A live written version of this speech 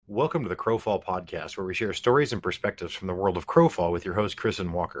Welcome to the Crowfall podcast, where we share stories and perspectives from the world of Crowfall with your host, Chris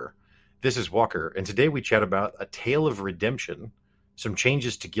and Walker. This is Walker, and today we chat about A Tale of Redemption, some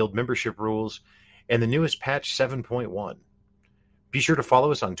changes to guild membership rules, and the newest patch 7.1. Be sure to follow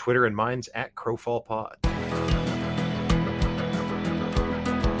us on Twitter and Minds at CrowfallPod.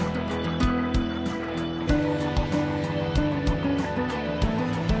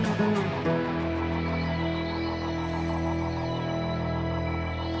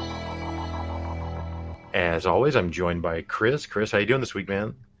 As always, I'm joined by Chris. Chris, how you doing this week,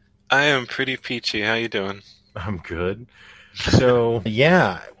 man? I am pretty peachy. How you doing? I'm good. So,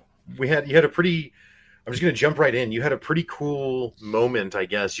 yeah, you had a pretty... I'm just going to jump right in. You had a pretty cool moment, I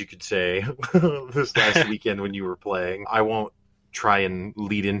guess you could say, this last weekend when you were playing. I won't try and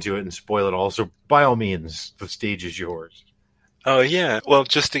lead into it and spoil it all, so by all means, the stage is yours. Oh, yeah. Well,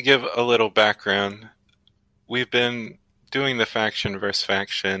 just to give a little background, we've been doing the faction versus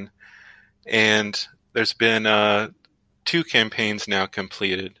faction, and there's been 2 campaigns now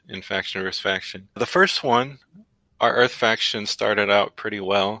completed in faction versus faction. The first one, our Earth faction, started out pretty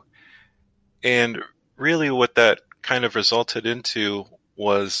well, and really what that kind of resulted into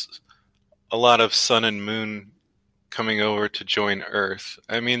was a lot of Sun and Moon coming over to join Earth.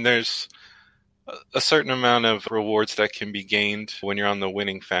 I mean, there's a certain amount of rewards that can be gained when you're on the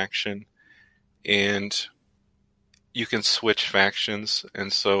winning faction, and you can switch factions,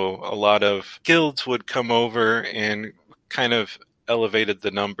 and so a lot of guilds would come over and kind of elevated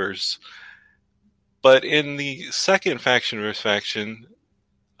the numbers. But in the second faction versus faction,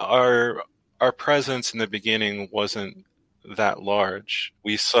 our presence in the beginning wasn't that large.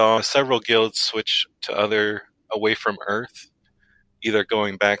 We saw several guilds switch to away from Earth, either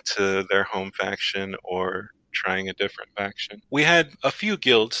going back to their home faction or trying a different faction. We had a few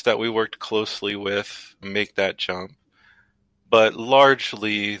guilds that we worked closely with make that jump, but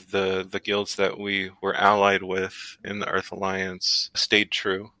largely the guilds that we were allied with in the Earth Alliance stayed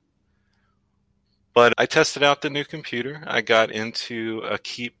true. But I tested out the new computer. I got into a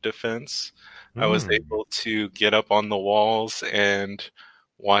keep defense. I was able to get up on the walls and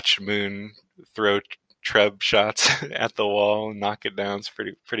watch Moon throw treb shots at the wall and knock it down. It's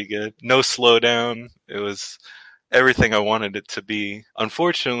pretty good. No slowdown. It was everything I wanted it to be.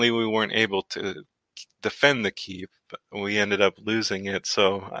 Unfortunately, we weren't able to defend the keep. We ended up losing it,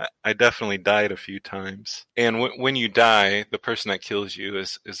 so I definitely died a few times. And when you die, the person that kills you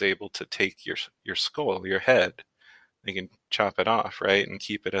is able to take your skull, your head. They can chop it off, right, and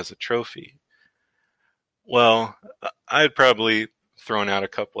keep it as a trophy. Well, I'd probably thrown out a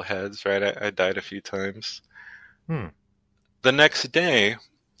couple heads, right? I died a few times. The next day,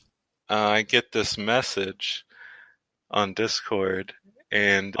 I get this message on Discord,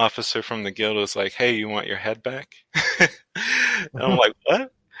 and officer from the guild was like, "Hey, you want your head back?" And I'm like,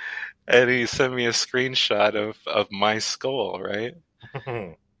 "What?" And he sent me a screenshot of my skull, right?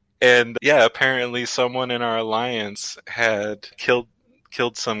 And yeah, apparently someone in our alliance had killed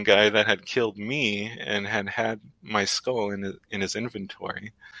some guy that had killed me and had my skull in his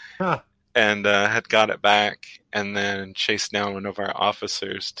inventory. And had got it back and then chased down one of our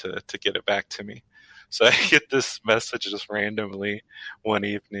officers to get it back to me. So I get this message just randomly one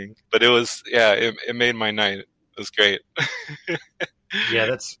evening. But it made my night. It was great. Yeah,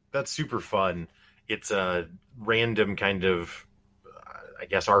 that's super fun. It's a random kind of, I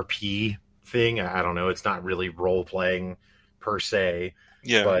guess, RP thing. I don't know. It's not really role playing per se.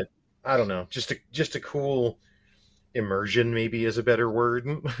 Yeah. But I don't know. Just a cool immersion, maybe, is a better word.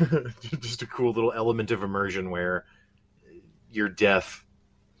 Just a cool little element of immersion where your death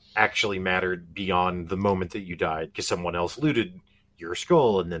actually mattered beyond the moment that you died, because someone else looted your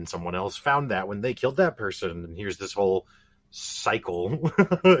skull and then someone else found that when they killed that person, and here's this whole cycle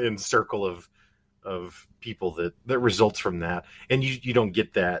and circle of people that results from that. And you don't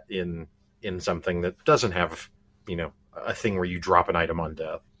get that in something that doesn't have, a thing where you drop an item on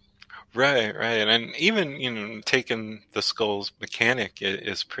death. Right. And even, taking the skull's mechanic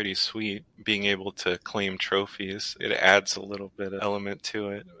is pretty sweet. Being able to claim trophies, it adds a little bit of element to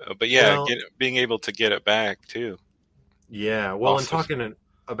it. But yeah, being able to get it back too. Yeah, well, and talking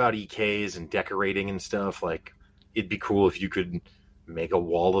about EKs and decorating and stuff, like, it'd be cool if you could make a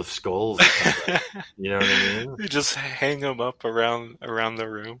wall of skulls or something. You know what I mean? You just hang them up around the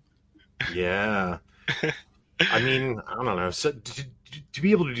room. Yeah. I mean, I don't know. So to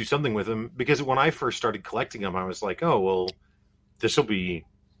be able to do something with them, because when I first started collecting them, I was like, oh, well, this will be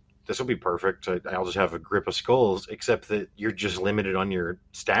perfect. I'll just have a grip of skulls, except that you're just limited on your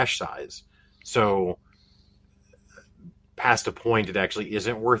stash size. So past a point, it actually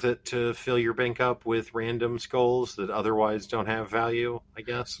isn't worth it to fill your bank up with random skulls that otherwise don't have value, I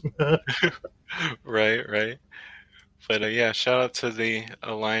guess. Right, right. But yeah, shout out to the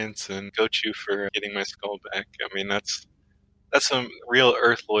Alliance and Gochu for getting my skull back. I mean, that's some real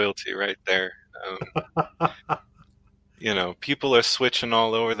Earth loyalty right there. People are switching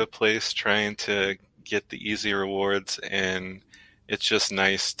all over the place trying to get the easy rewards, and it's just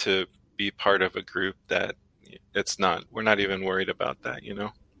nice to be part of a group that we're not even worried about that.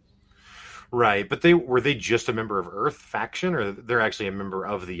 Right, but were they just a member of Earth faction, or they're actually a member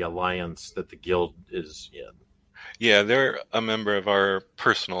of the Alliance that the guild is in? Yeah, they're a member of our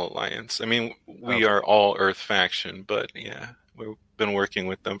personal alliance. I mean, we Okay. are all Earth faction, but yeah, we've been working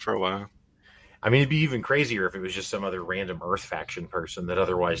with them for a while. I mean, it'd be even crazier if it was just some other random Earth faction person that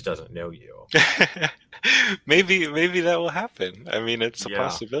otherwise doesn't know you. Maybe that will happen. I mean, it's a Yeah,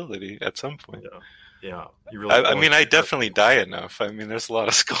 possibility at some point. yeah, yeah. You really I mean, pointed I it out. definitely die enough. I mean, there's a lot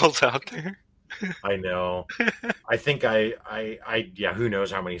of skulls out there. I know. I think yeah. Who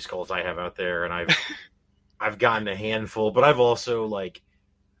knows how many skulls I have out there, and I've gotten a handful, but I've also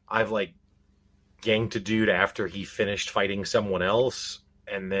I've ganked a dude after he finished fighting someone else,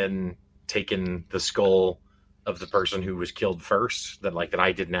 and then taken the skull of the person who was killed first that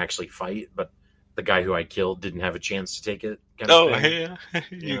I didn't actually fight, but the guy who I killed didn't have a chance to take it, kind of Oh, thing. yeah,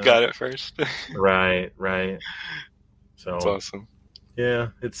 you Yeah. got it first. Right, right. That's So awesome. yeah,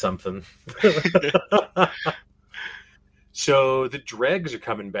 it's something. So the dregs are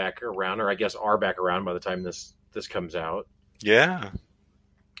coming back around, or I guess are back around by the time this comes out. Yeah.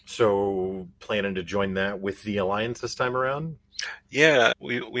 So planning to join that with the Alliance this time around? Yeah,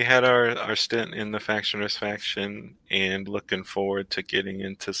 we had our stint in the Factioners faction and looking forward to getting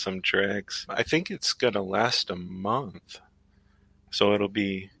into some dregs. I think it's going to last a month, so it'll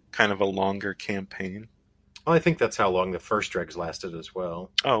be kind of a longer campaign. Well, I think that's how long the first dregs lasted as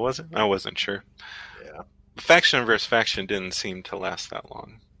well. Oh, was it? I wasn't sure. Yeah. Faction versus faction didn't seem to last that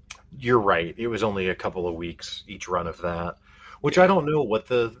long. You're right. It was only a couple of weeks each run of that, which Yeah. I don't know what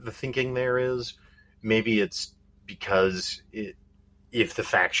the thinking there is. Maybe it's because if the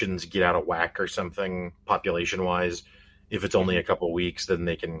factions get out of whack or something population wise, if it's only a couple of weeks, then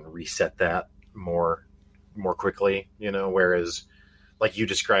they can reset that more quickly, whereas like you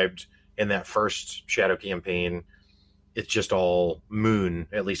described in that first Shadow campaign, it's just all Moon,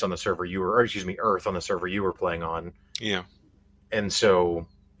 at least on the server you were, or excuse me, Earth on the server you were playing on. Yeah. And so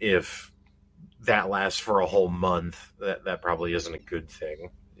if that lasts for a whole month, that probably isn't a good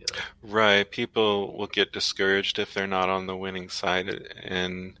thing. Right. People will get discouraged if they're not on the winning side.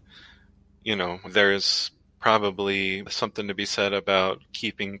 And, there's probably something to be said about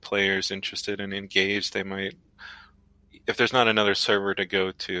keeping players interested and engaged. They might, if there's not another server to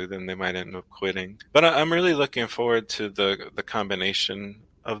go to, then they might end up quitting. But I'm really looking forward to the combination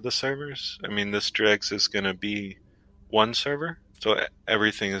of the servers. I mean, this Dregs is going to be one server. So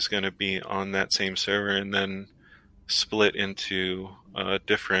everything is going to be on that same server and then split into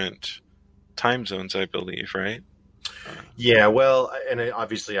different time zones, I believe, right? Yeah, well, and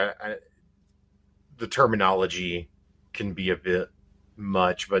obviously, the terminology can be a bit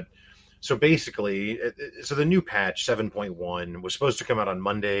much, but so basically, so the new patch 7.1 was supposed to come out on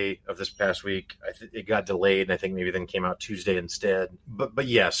Monday of this past week. It got delayed, and I think maybe then came out Tuesday instead. But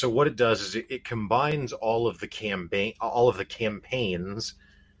yeah, so what it does is it combines all of the campaigns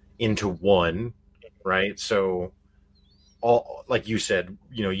into one, right? So all, like you said,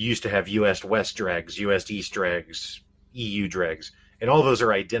 you used to have US West dregs, US East dregs, EU dregs, and all those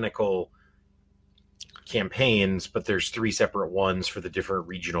are identical campaigns, but there's 3 separate ones for the different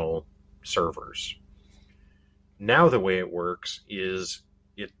regional servers. Now the way it works is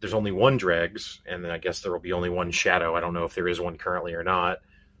there's only one dregs, and then I guess there will be only one shadow. I don't know if there is one currently or not.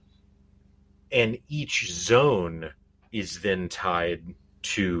 And each zone is then tied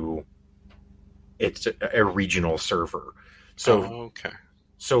to a regional server. So okay.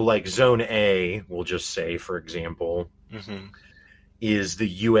 So like Zone A, we'll just say, for example, is the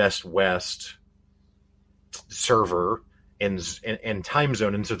US West server and time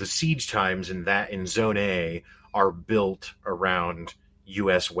zone, and so the siege times in Zone A are built around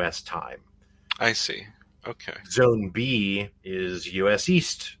US West time. I see. Okay. Zone B is US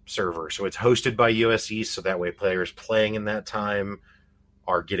East server, so it's hosted by US East, so that way players playing in that time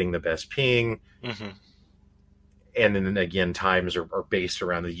are getting the best ping. And then again, times are based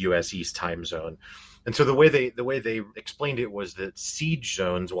around the US East time zone. And so the way they explained it was that siege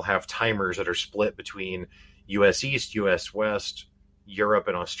zones will have timers that are split between US East, US West, Europe,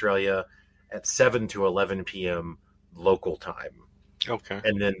 and Australia at 7 to 11 p.m. local time. Okay.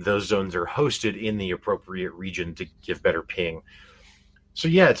 and then those zones are hosted in the appropriate region to give better ping. So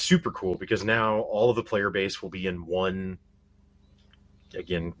yeah, it's super cool because now all of the player base will be in one,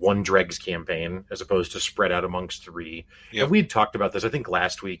 again, one dregs campaign as opposed to spread out amongst three. And Yep. we had talked about this. I think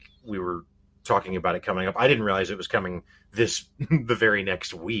last week we were talking about it coming up. I didn't realize it was coming this the very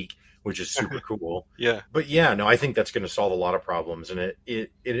next week, which is super cool. Yeah. But yeah, no, I think that's going to solve a lot of problems, and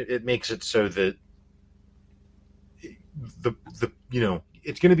it makes it so that the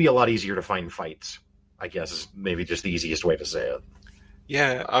it's going to be a lot easier to find fights. I guess is maybe just the easiest way to say it.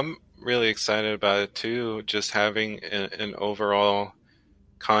 Yeah, I'm really excited about it too. Just having an overall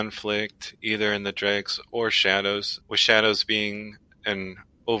conflict either in the dregs or shadows, with shadows being an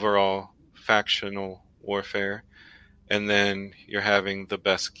overall factional warfare, and then you're having the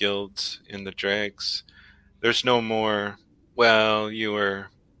best guilds in the dregs. There's no more, well, you were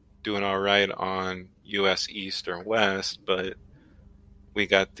doing all right on US East or West, but we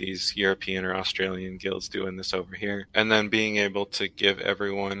got these European or Australian guilds doing this over here. And then being able to give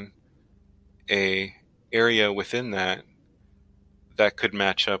everyone a area within that that could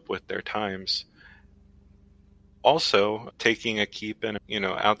match up with their times. Also, taking a keep in,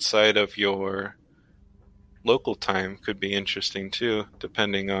 outside of your local time could be interesting too,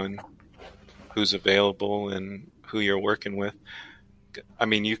 depending on who's available and who you're working with. I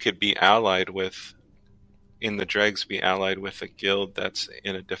mean, you could be allied with, in the dregs, be allied with a guild that's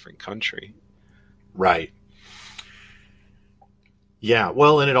in a different country. Right. Yeah.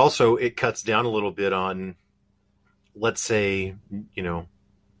 Well, and it cuts down a little bit on, let's say,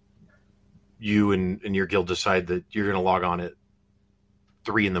 you and your guild decide that you're going to log on at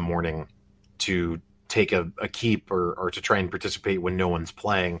 3 a.m. to take a keep or to try and participate when no one's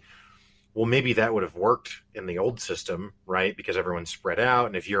playing. Well, maybe that would have worked in the old system, right? Because everyone's spread out,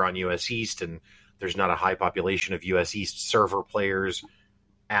 and if you're on US East and there's not a high population of US East server players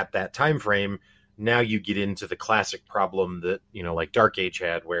at that time frame, now you get into the classic problem that, like Dark Age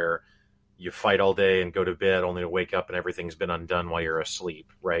had, where you fight all day and go to bed only to wake up and everything's been undone while you're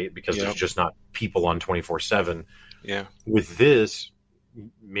asleep, right? Because Yep. there's just not people on 24/7. Yeah. With this,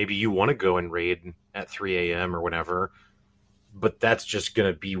 maybe you want to go and raid at 3 a.m. or whatever, but that's just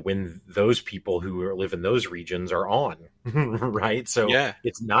going to be when those people who live in those regions are on, right? So Yeah.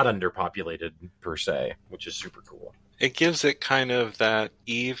 it's not underpopulated per se, which is super cool. It gives it kind of that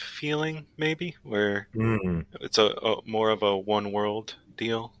Eve feeling, maybe, where it's a more of a one world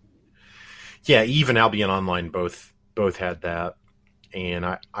deal. Yeah, Eve and Albion Online both had that, and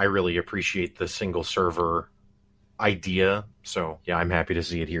I really appreciate the single server idea. So yeah, I'm happy to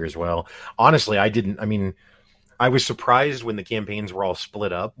see it here as well. Honestly, I was surprised when the campaigns were all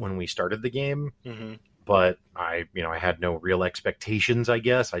split up when we started the game, but I had no real expectations. I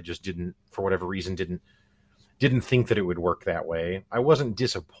guess I just didn't, for whatever reason, didn't think that it would work that way. I wasn't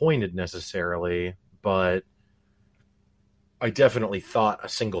disappointed necessarily, but I definitely thought a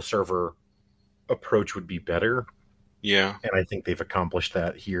single server approach would be better. Yeah. And I think they've accomplished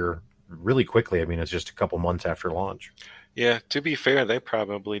that here really quickly. I mean, it's just a couple months after launch. Yeah, to be fair, they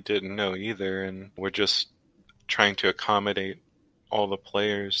probably didn't know either, and we're just trying to accommodate all the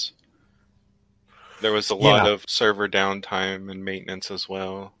players. There was a lot of server downtime and maintenance as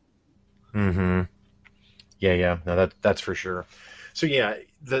well. Mm-hmm. Yeah. No, that's for sure. So yeah,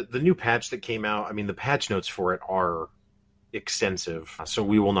 the new patch that came out, I mean, the patch notes for it are extensive, so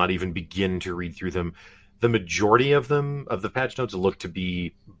we will not even begin to read through them. The majority of them, of the patch notes, look to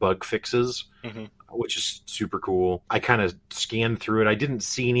be bug fixes, which is super cool. I kind of scanned through it. I didn't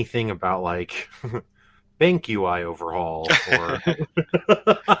see anything about like bank UI overhaul or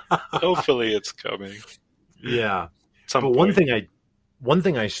Hopefully it's coming. Yeah. But one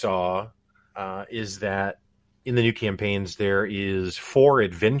thing I saw is that in the new campaigns there is 4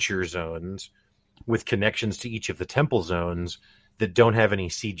 adventure zones with connections to each of the temple zones that don't have any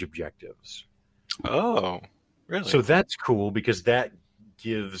siege objectives. Oh, really? So that's cool because that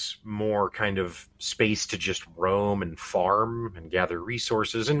gives more kind of space to just roam and farm and gather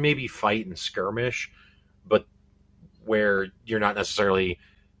resources and maybe fight and skirmish, but where you're not necessarily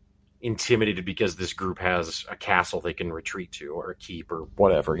intimidated because this group has a castle they can retreat to or a keep or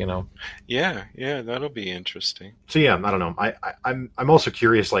whatever, Yeah, that'll be interesting. So yeah, I don't know. I'm also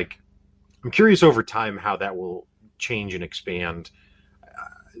curious. Like, I'm curious over time how that will change and expand.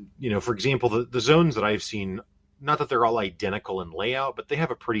 For example, the zones that I've seen, not that they're all identical in layout, but they have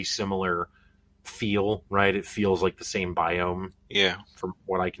a pretty similar feel, right? It feels like the same biome. Yeah. From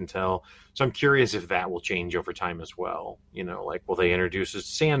what I can tell. So I'm curious if that will change over time as well. Like, will they introduce a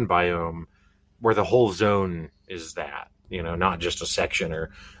sand biome where the whole zone is that, not just a section,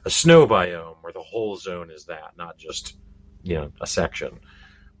 or a snow biome where the whole zone is that, not just a section.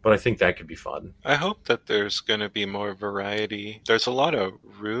 But I think that could be fun. I hope that there's going to be more variety. There's a lot of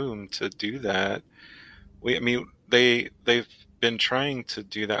room to do that. I mean, they've been trying to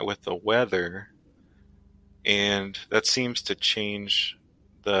do that with the weather, and that seems to change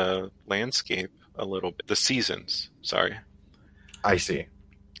the landscape a little bit. The seasons, sorry. I see.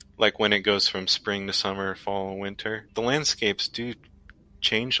 Like when it goes from spring to summer, fall, and winter, the landscapes do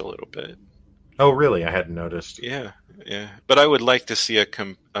change a little bit. Oh, really? I hadn't noticed. Yeah, yeah. But I would like to see a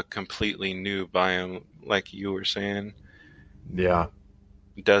completely new biome, like you were saying, Yeah.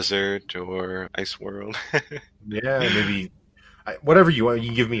 desert or ice world. Yeah, maybe whatever you want.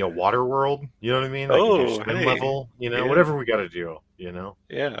 You give me a water world, you know what I mean? I can do Oh, swim hey, level, yeah, whatever we got to do.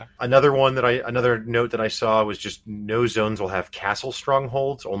 yeah. Another note that I saw was just no zones will have castle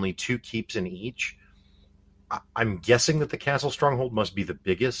strongholds, only 2 keeps in each. I'm guessing that the castle stronghold must be the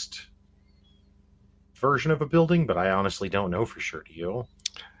biggest version of a building, but I honestly don't know for sure. Do you?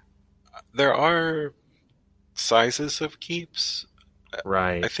 There are sizes of keeps. I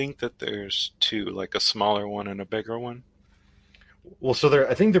Right. think that there's two, like a smaller one and a bigger one. Well,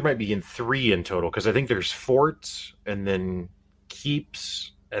 I think there might be in 3 in total because I think there's forts and then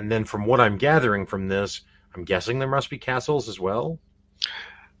keeps, and then from what I'm gathering from this, I'm guessing there must be castles as well.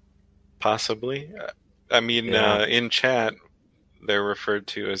 Possibly. I mean, Yeah, in chat, they're referred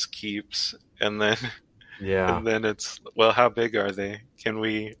to as keeps, and then yeah. and then it's, well, how big are they? Can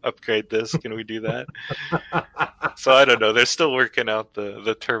we upgrade this? Can we do that? So I don't know. They're still working out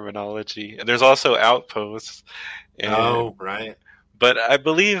the terminology. And there's also outposts, and Oh, right. but I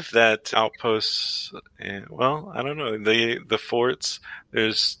believe that outposts, well, I don't know. The forts,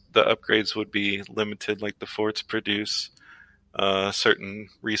 there's the upgrades would be limited. Like the forts produce certain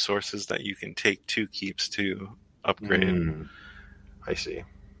resources that you can take to keeps to upgrade. I see.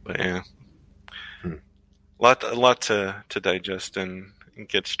 But yeah, Hmm. a lot to digest and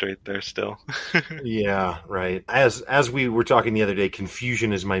get straight there still. Yeah, right. As we were talking the other day,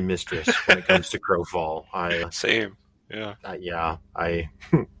 confusion is my mistress when it comes to Crowfall. Same. Yeah. Yeah,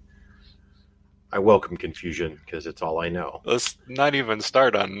 I welcome confusion because it's all I know. Let's not even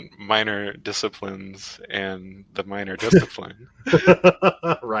start on minor disciplines and the minor discipline.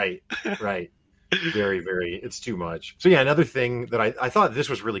 Right, right. Very, very. It's too much. So yeah, another thing that I thought this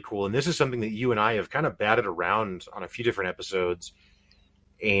was really cool, and this is something that you and I have kind of batted around on a few different episodes,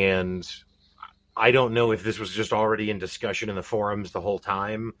 and I don't know if this was just already in discussion in the forums the whole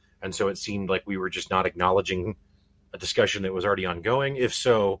time, and so it seemed like we were just not acknowledging a discussion that was already ongoing. If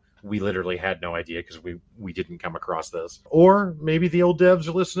so, we literally had no idea because we didn't come across this. Or maybe the old devs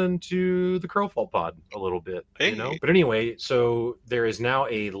are listening to the Crowfall pod a little bit. Hey. But anyway, so there is now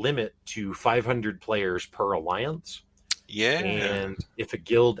a limit to 500 players per alliance. Yeah. And if a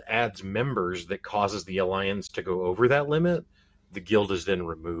guild adds members that causes the alliance to go over that limit, the guild is then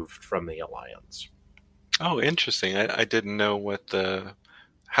removed from the alliance. Oh, interesting. I didn't know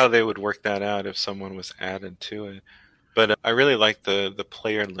how they would work that out if someone was added to it. But I really like the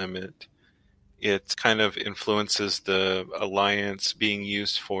player limit. It kind of influences the alliance being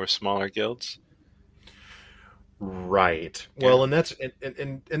used for smaller guilds. Right. Yeah. Well, and that's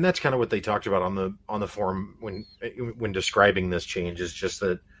kind of what they talked about on the forum when describing this change, is just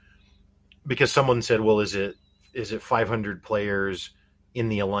that because someone said, "Well, is it 500 players in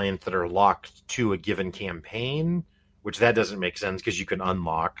the alliance that are locked to a given campaign?" Which that doesn't make sense because you can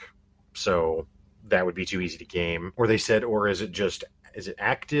unlock, so that would be too easy to game. Or they said, or is it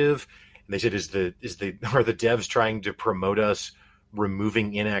active? And they said, are the devs trying to promote us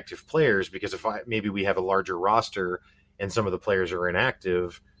removing inactive players? Because maybe we have a larger roster and some of the players are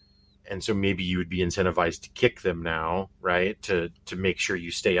inactive, and so maybe you would be incentivized to kick them now, right? To make sure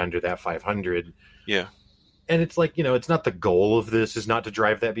you stay under that 500. Yeah. And it's like, it's not the goal of this is not to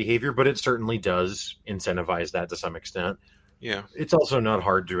drive that behavior, but it certainly does incentivize that to some extent. Yeah. It's also not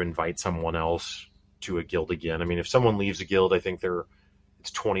hard to invite someone else to a guild again. I mean, if someone leaves a guild, I think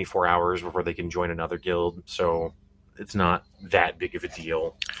it's 24 hours before they can join another guild. So it's not that big of a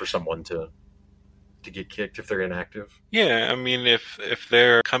deal for someone to get kicked if they're inactive. Yeah, I mean, if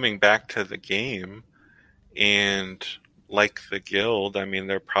they're coming back to the game and like the guild, I mean,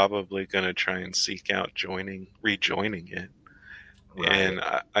 they're probably going to try and seek out rejoining it. Right. And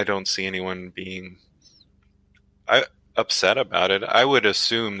I don't see anyone being upset about it. I would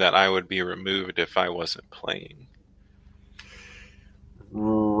assume that I would be removed if I wasn't playing.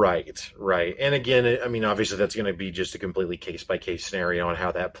 Right. And again, I mean, obviously that's going to be just a completely case-by-case scenario on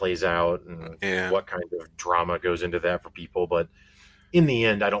how that plays out and what kind of drama goes into that for people. But in the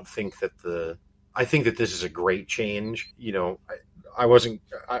end, I think that this is a great change. I wasn't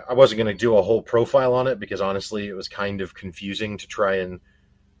going to do a whole profile on it because honestly, it was kind of confusing to try and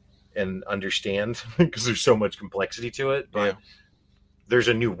understand because there's so much complexity to it. But there's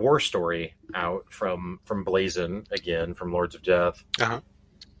a new war story out from Blazon, again from Lords of Death,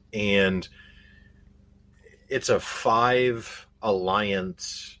 and it's a 5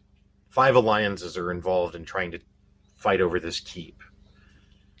 alliances are involved in trying to fight over this keep.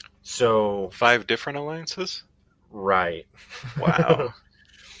 So 5 different alliances? Right. Wow.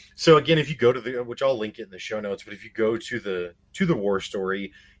 So again, if you go to which I'll link it in the show notes, but if you go to the war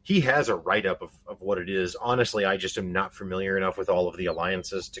story, he has a write-up of what it is. Honestly, I just am not familiar enough with all of the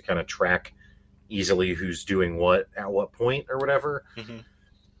alliances to kind of track easily who's doing what at what point or whatever. Mm-hmm.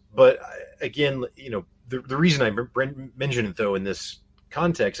 But again, the reason I mention it though in this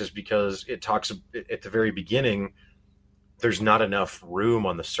context is because it talks at the very beginning, there's not enough room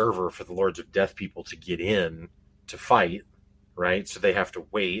on the server for the Lords of Death people to get in to fight, right? So they have to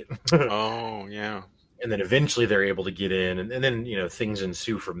wait. Oh, yeah. And then eventually they're able to get in, and then, things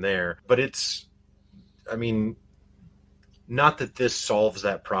ensue from there. But not that this solves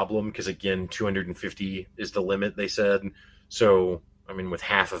that problem, because again, 250 is the limit, they said. So, with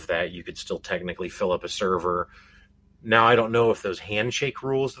half of that, you could still technically fill up a server. Now, I don't know if those handshake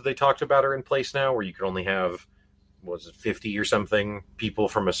rules that they talked about are in place now, where you could only have, 50 or something people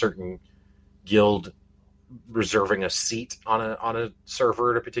from a certain guild reserving a seat on a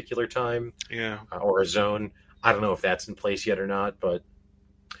server at a particular time, or a zone. I don't know if that's in place yet or not, but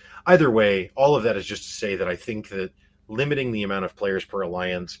either way, all of that is just to say that I think that limiting the amount of players per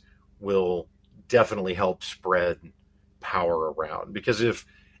alliance will definitely help spread power around. Because if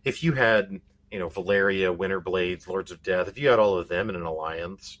you had Valeria, Winterblades, Lords of Death, if you had all of them in an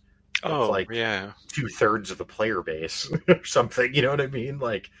alliance, it's 2/3 of the player base or something, you know what I mean?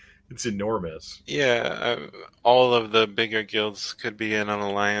 Like, it's enormous. Yeah, all of the bigger guilds could be in an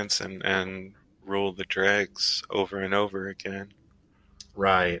alliance and rule the dregs over and over again.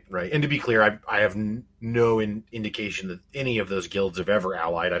 Right. And to be clear, I have no indication that any of those guilds have ever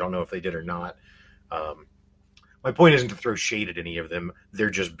allied. I don't know if they did or not. My point isn't to throw shade at any of them. They're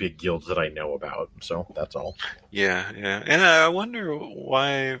just big guilds that I know about. So that's all. Yeah. And I wonder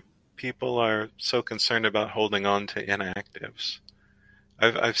why people are so concerned about holding on to inactives.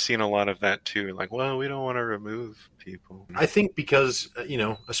 I've seen a lot of that too. Like, well, we don't want to remove people. I think because,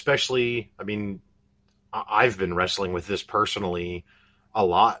 especially, I've been wrestling with this personally a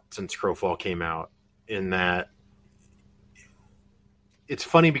lot since Crowfall came out, in that it's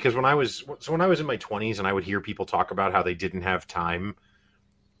funny because when I was in my 20s and I would hear people talk about how they didn't have time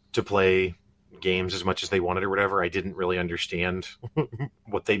to play games as much as they wanted or whatever, I didn't really understand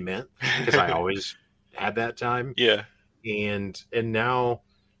what they meant because I always had that time. Yeah. And now,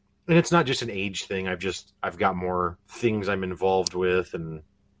 and it's not just an age thing. I've got more things I'm involved with, and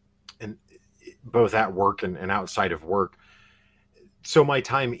both at work and outside of work. So my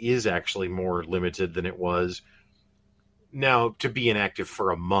time is actually more limited than it was. Now, to be inactive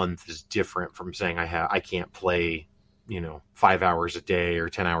for a month is different from saying I can't play, 5 hours a day or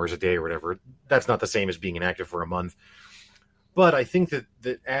 10 hours a day or whatever. That's not the same as being inactive for a month. But I think that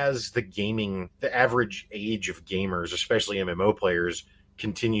as the average age of gamers, especially MMO players,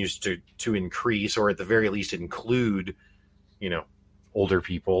 continues to increase, or at the very least include, older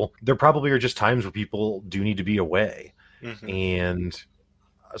people, there probably are just times where people do need to be away. Mm-hmm. And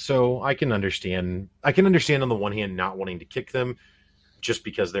so I can understand on the one hand not wanting to kick them just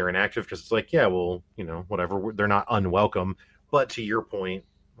because they're inactive, because it's like, yeah, well, whatever, they're not unwelcome. But to your point,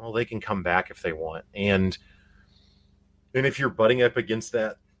 well, they can come back if they want. And if you're butting up against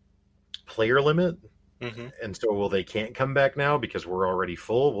that player limit, mm-hmm. and so, well, they can't come back now because we're already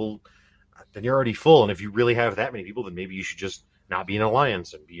full, well, then you're already full. And if you really have that many people, then maybe you should just not be an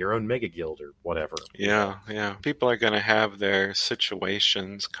alliance and be your own mega guild or whatever. Yeah. People are going to have their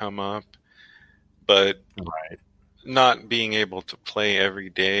situations come up, but not being able to play every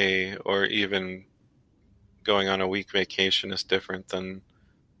day or even going on a week vacation is different than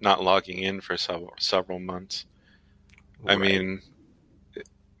not logging in for several months. Right.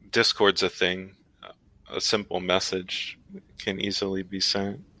 Discord's a thing. A simple message can easily be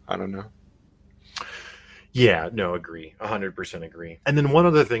sent. I don't know. Yeah, no, agree. 100% agree. And then one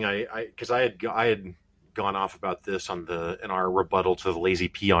other thing, because I had gone off about this in our rebuttal to the Lazy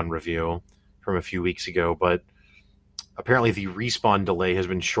Peon review from a few weeks ago, but apparently the respawn delay has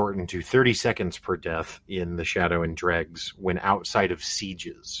been shortened to 30 seconds per death in the Shadow and Dregs when outside of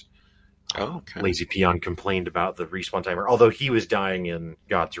sieges. Oh, okay. Lazy Peon complained about the respawn timer, although he was dying in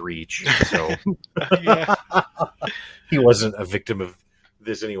God's Reach, so he wasn't a victim of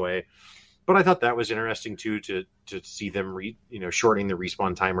this anyway. But I thought that was interesting too to see them shortening the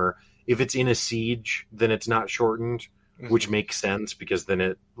respawn timer. If it's in a siege, then it's not shortened, which makes sense because then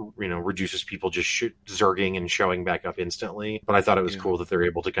it reduces people just zerging and showing back up instantly. But I thought it was cool that they're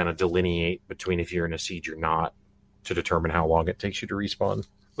able to kind of delineate between if you're in a siege or not to determine how long it takes you to respawn.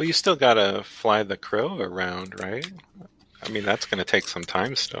 Well, you still gotta fly the crow around, right? I mean, that's going to take some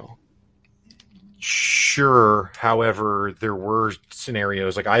time still. Sure. However, there were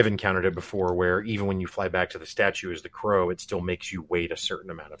scenarios, like I've encountered it before, where even when you fly back to the statue as the crow, it still makes you wait a certain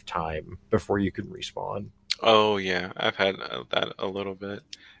amount of time before you can respawn. Oh, yeah. I've had that a little bit.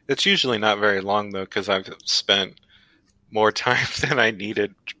 It's usually not very long, though, because I've spent more time than I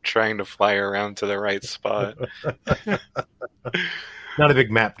needed trying to fly around to the right spot. Not a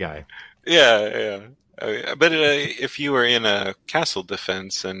big map guy. Yeah. But if you were in a castle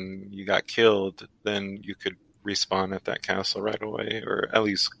defense and you got killed, then you could respawn at that castle right away, or at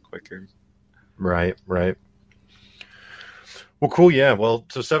least quicker. Right. Well, cool, yeah. Well,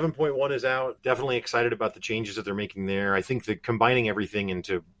 so 7.1 is out. Definitely excited about the changes that they're making there. I think that combining everything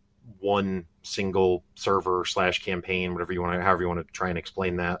into one single server / campaign, however you want to try and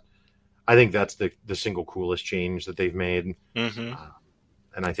explain that, I think that's the single coolest change that they've made. Mm-hmm.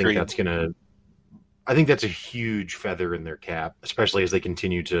 And I think that's a huge feather in their cap, especially as they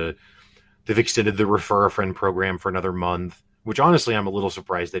continue they've extended the Refer a Friend program for another month, which honestly, I'm a little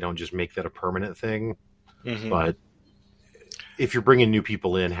surprised they don't just make that a permanent thing. Mm-hmm. But if you're bringing new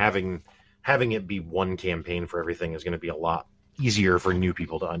people in, having it be one campaign for everything is going to be a lot easier for new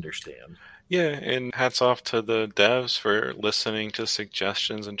people to understand. Yeah, and hats off to the devs for listening to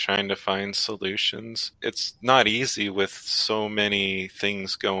suggestions and trying to find solutions. It's not easy with so many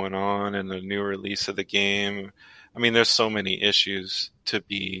things going on and the new release of the game. I mean, there's so many issues to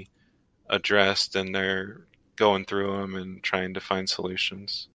be addressed, and they're going through them and trying to find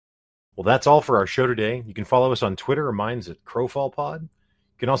solutions. Well, that's all for our show today. You can follow us on Twitter, or mine's at CrowfallPod.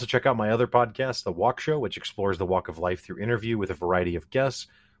 You can also check out my other podcast, The Walk Show, which explores the walk of life through interview with a variety of guests,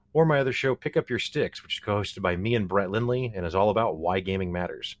 or my other show, Pick Up Your Sticks, which is co-hosted by me and Brett Lindley and is all about why gaming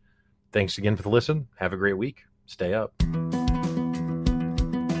matters. Thanks again for the listen. Have a great week. Stay up.